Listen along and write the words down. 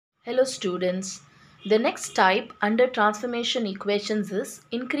Hello students. The next type under transformation equations is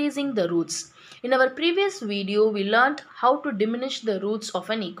increasing the roots. In our previous video we learnt how to diminish the roots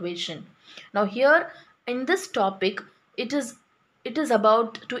of an equation. Now here in this topic it is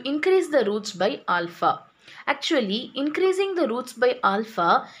about to increase the roots by alpha. Actually, increasing the roots by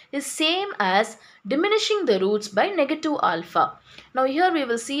alpha is same as diminishing the roots by negative alpha. Now here we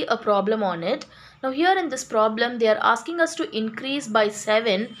will see a problem on it. Now here in this problem they are asking us to increase by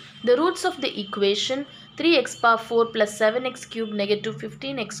 7 the roots of the equation 3x power 4 plus 7x cubed negative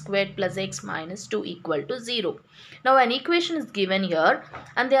 15x squared plus x minus 2 equal to 0. Now an equation is given here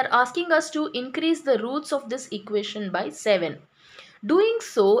and they are asking us to increase the roots of this equation by 7. Doing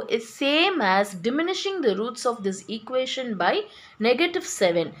so is same as diminishing the roots of this equation by negative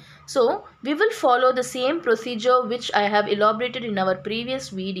 7. So we will follow the same procedure which I have elaborated in our previous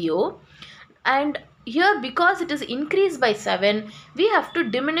video, and here because it is increased by 7 we have to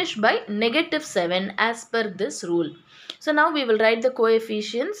diminish by negative 7 as per this rule. So now we will write the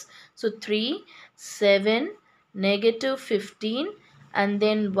coefficients. So 3, 7, negative 15 and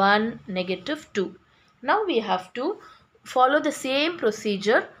then 1, negative 2. Now we have to follow the same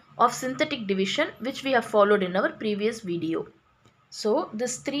procedure of synthetic division which we have followed in our previous video. So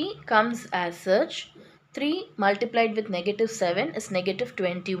this 3 comes as such. 3 multiplied with negative 7 is negative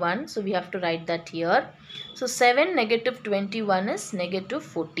 21. So we have to write that here. So 7 negative 21 is negative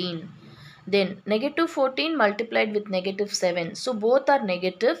 14. Then negative 14 multiplied with negative 7. So both are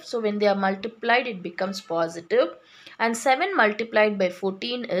negative. So when they are multiplied it becomes positive. And 7 multiplied by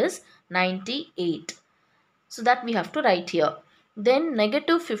 14 is 98. So that we have to write here. Then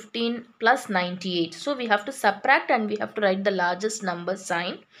negative 15 plus 98. So we have to subtract and we have to write the largest number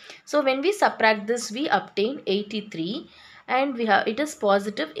sign. So when we subtract this we obtain 83 and it is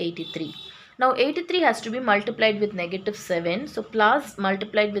positive 83. Now 83 has to be multiplied with negative 7. So plus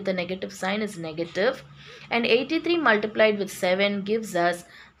multiplied with the negative sign is negative. And 83 multiplied with 7 gives us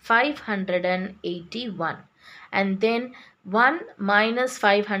 581. And then 1 minus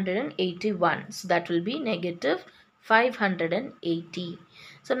 581. So that will be negative 580.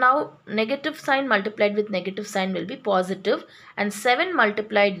 So now negative sign multiplied with negative sign will be positive, and 7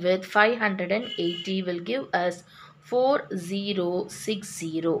 multiplied with 580 will give us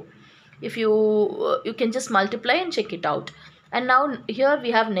 4060. If you can just multiply and check it out. And now here we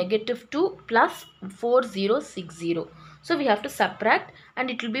have negative 2 plus 4060. So we have to subtract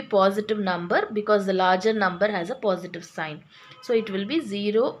and it will be positive number because the larger number has a positive sign. So it will be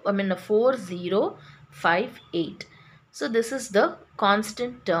 4058. So this is the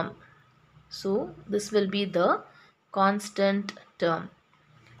constant term. So this will be the constant term.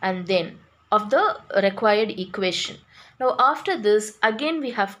 And then of the required equation. Now after this again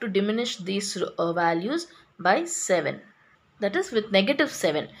we have to diminish these values by 7. That is with negative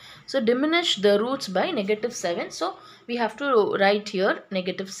 7. So diminish the roots by negative 7. So we have to write here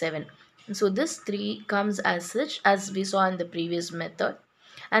negative 7. And so this 3 comes as such as we saw in the previous method.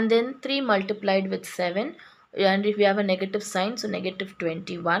 And then 3 multiplied with 7. And if we have a negative sign, so negative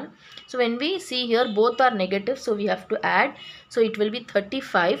 21. So when we see here both are negative, so we have to add. So it will be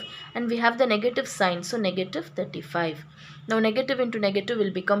 35 and we have the negative sign, so negative 35. Now negative into negative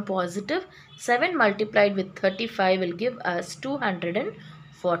will become positive. 7 multiplied with 35 will give us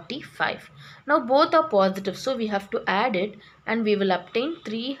 245. Now both are positive, so we have to add it and we will obtain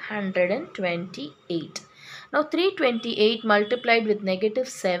 328. Now 328 multiplied with negative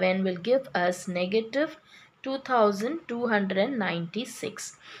 7 will give us negative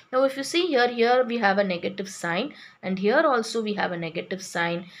 2296. Now if you see here we have a negative sign and here also we have a negative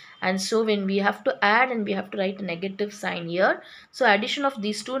sign, and so when we have to add and we have to write a negative sign here, so addition of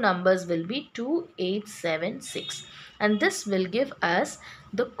these two numbers will be 2876, and this will give us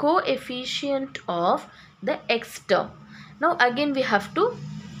the coefficient of the x term. Now again we have to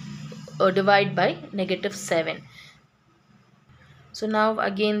divide by negative 7. So now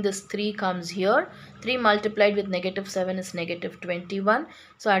again this 3 comes here. 3 multiplied with negative 7 is negative 21.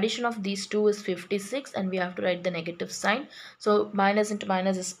 So addition of these two is 56 and we have to write the negative sign. So minus into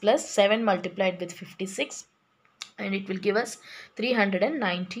minus is plus. 7 multiplied with 56 and it will give us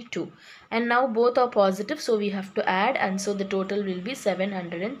 392. And now both are positive, so we have to add, and so the total will be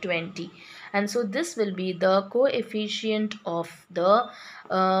 720. And so this will be the coefficient of the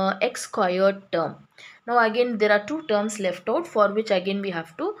x squared term. Now again there are two terms left out for which again we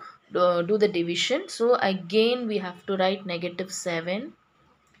have to do the division. So again we have to write negative 7.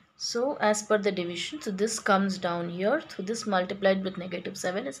 So as per the division, so this comes down here. So this multiplied with negative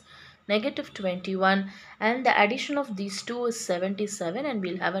 7 is negative 21, and the addition of these two is 77 and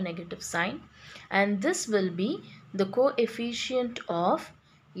we'll have a negative sign, and this will be the coefficient of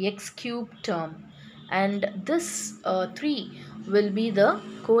x cube term, and this 3 will be the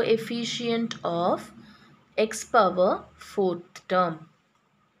coefficient of x power 4th term.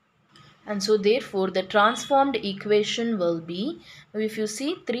 And so therefore the transformed equation will be, if you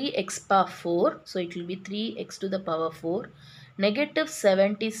see 3x power 4, so it will be 3x to the power 4, negative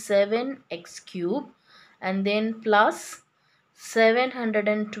 77x cube, and then plus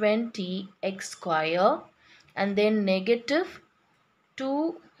 720x square, and then negative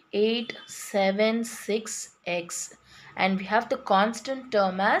 2876x, and we have the constant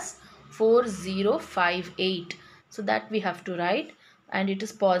term as 4058, so that we have to write, and it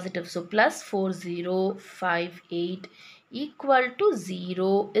is positive, so plus 4058 equal to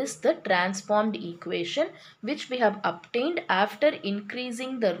 0 is the transformed equation which we have obtained after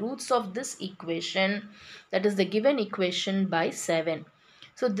increasing the roots of this equation, that is the given equation, by 7.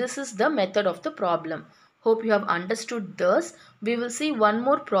 So this is the method of the problem. Hope you have understood this. We will see one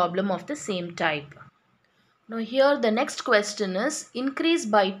more problem of the same type. Now here the next question is, increase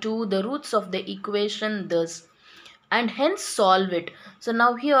by 2 the roots of the equation this, and hence solve it. So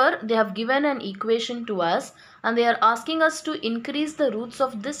now here they have given an equation to us, and they are asking us to increase the roots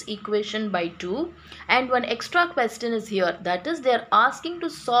of this equation by 2, and one extra question is here, that is they are asking to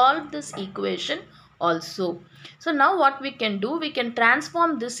solve this equation also. So now what we can do, we can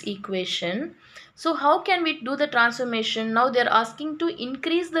transform this equation. So how can we do the transformation? Now they are asking to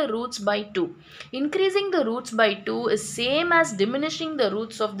increase the roots by 2. Increasing the roots by 2 is same as diminishing the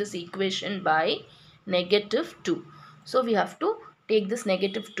roots of this equation by negative 2. So we have to take this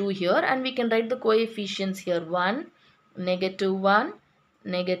negative 2 here, and we can write the coefficients here, 1, negative 1,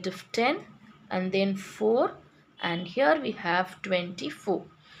 negative 10, and then 4, and here we have 24.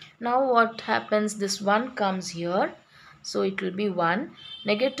 Now what happens, this 1 comes here, so it will be 1.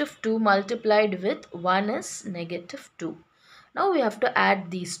 Negative 2 multiplied with 1 is negative 2. Now we have to add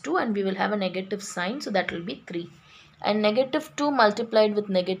these two, and we will have a negative sign, so that will be 3. And negative 2 multiplied with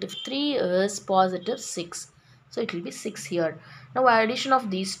negative 3 is positive 6. So it will be 6 here. Now addition of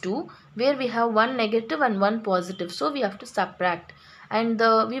these two, where we have one negative and one positive, so we have to subtract, and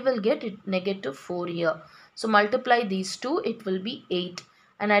we will get it negative 4 here. So multiply these two, it will be 8,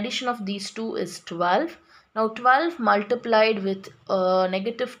 and addition of these two is 12. Now 12 multiplied with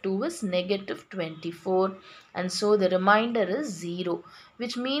negative 2 is negative 24, and so the remainder is 0,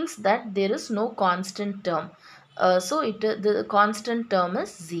 which means that there is no constant term. The constant term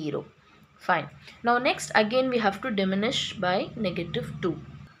is 0. Fine. Now next again we have to diminish by negative 2.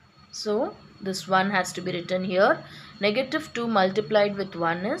 So this 1 has to be written here. Negative 2 multiplied with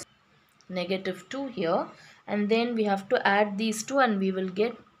 1 is negative 2 here, and then we have to add these two, and we will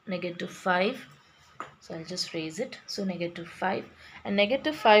get negative 5. So I'll just raise it. So negative 5, and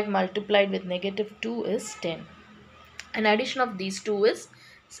negative 5 multiplied with negative 2 is 10, and addition of these two is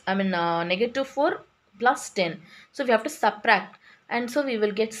negative 4 plus 10, so we have to subtract, and so we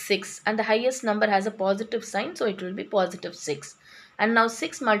will get 6, and the highest number has a positive sign, so it will be positive 6. And now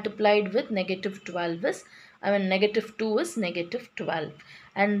 6 multiplied with negative 12 is, negative 2 is negative 12,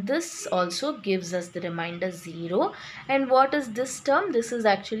 and this also gives us the remainder 0. And what is this term? This is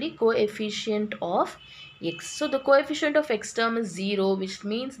actually coefficient of x. So the coefficient of x term is 0, which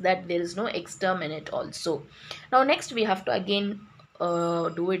means that there is no x term in it also. Now next we have to again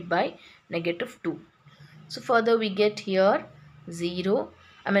do it by negative 2. So further we get here 0,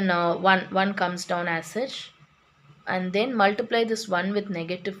 1 comes down as such, and then multiply this 1 with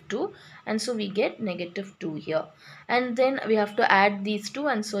negative 2, and so we get negative 2 here, and then we have to add these two,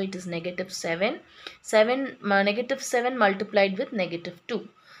 and so it is negative 7. Negative 7 multiplied with negative 2.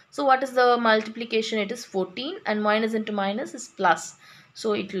 So what is the multiplication? It is 14, and minus into minus is plus,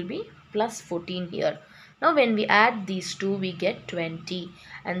 so it will be plus 14 here. Now when we add these two, we get 20,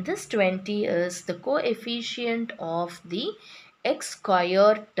 and this 20 is the coefficient of the x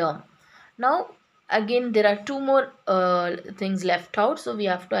square term. Now again there are two more things left out, so we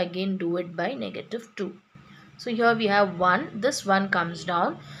have to again do it by negative 2. So here we have 1, this 1 comes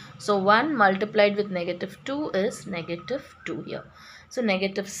down, so 1 multiplied with negative 2 is negative 2 here. So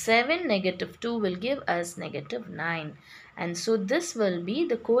negative 7, negative 2 will give us negative 9, and so this will be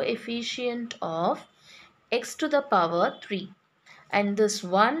the coefficient of x to the power 3, and this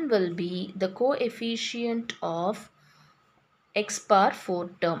 1 will be the coefficient of x power 4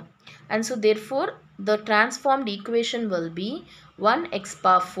 term, and so therefore the transformed equation will be 1x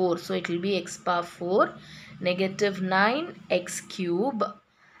power 4, so it will be x power 4 negative 9x cube,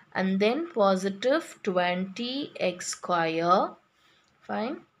 and then positive 20x square.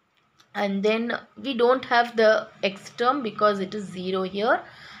 Fine. And then we don't have the x term because it is 0 here,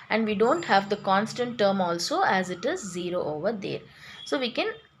 and we don't have the constant term also as it is 0 over there. So we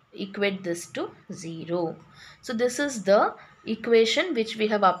can equate this to 0. So this is the equation which we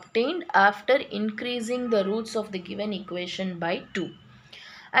have obtained after increasing the roots of the given equation by 2.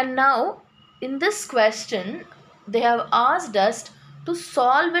 And now in this question they have asked us to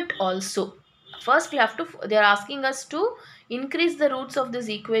solve it also. First they are asking us to increase the roots of this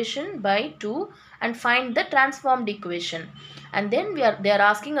equation by 2 and find the transformed equation, and then they are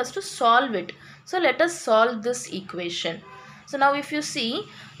asking us to solve it. So let us solve this equation. So now if you see,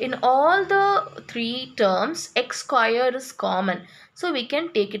 in all the three terms x square is common, so we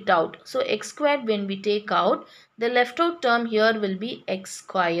can take it out. So x squared, when we take out, the left out term here will be x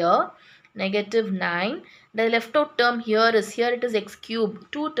square negative 9. The left out term here it is x cube.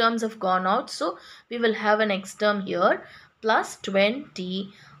 Two terms have gone out, so we will have an x term here, plus 20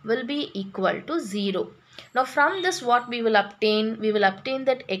 will be equal to 0. Now from this what we will obtain? We will obtain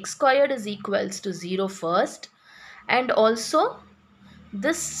that x squared is equals to 0 first, and also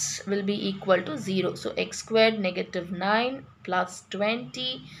this will be equal to 0. So x squared negative 9 plus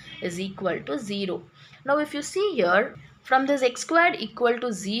 20 is equal to 0. Now if you see here, from this x squared equal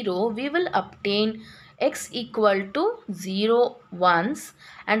to 0, we will obtain x equal to 0 once,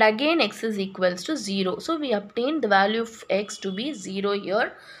 and again x is equals to 0. So we obtain the value of x to be 0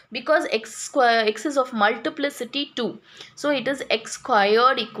 here, because x is of multiplicity 2. So it is x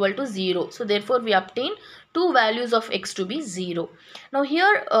squared equal to 0. So therefore we obtain two values of x to be 0. Now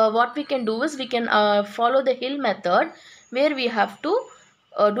here what we can do is we can follow the Hill method, where we have to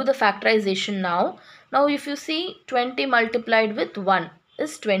do the factorization now. Now if you see, 20 multiplied with 1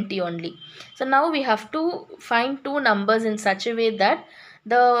 is 20 only. So now we have to find two numbers in such a way that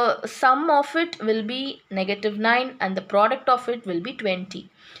the sum of it will be negative 9 and the product of it will be 20.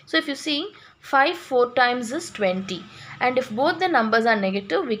 So if you see, 5 4 times is 20, and if both the numbers are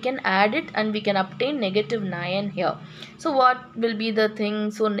negative, we can add it and we can obtain negative 9 here. So what will be the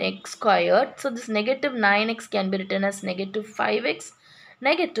thing? So x squared, so this negative 9x can be written as negative 5x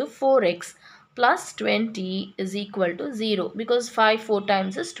negative 4x plus 20 is equal to 0, because 5 4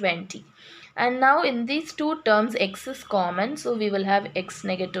 times is 20. And now in these two terms x is common, so we will have x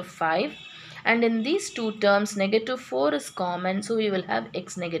negative 5, and in these two terms negative 4 is common, so we will have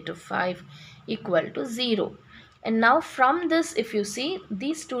x negative 5 equal to 0. And now from this, if you see,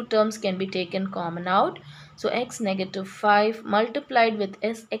 these two terms can be taken common out. So x negative 5 multiplied with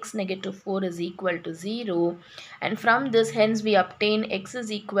x negative 4 is equal to 0. And from this, hence we obtain x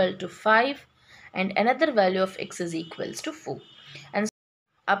is equal to 5 and another value of x is equals to 4. And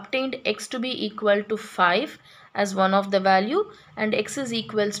obtained x to be equal to 5 as one of the value and x is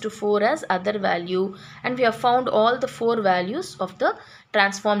equals to 4 as other value, and we have found all the four values of the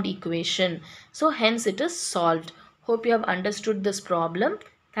transformed equation. So hence it is solved. Hope you have understood this problem.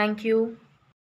 Thank you.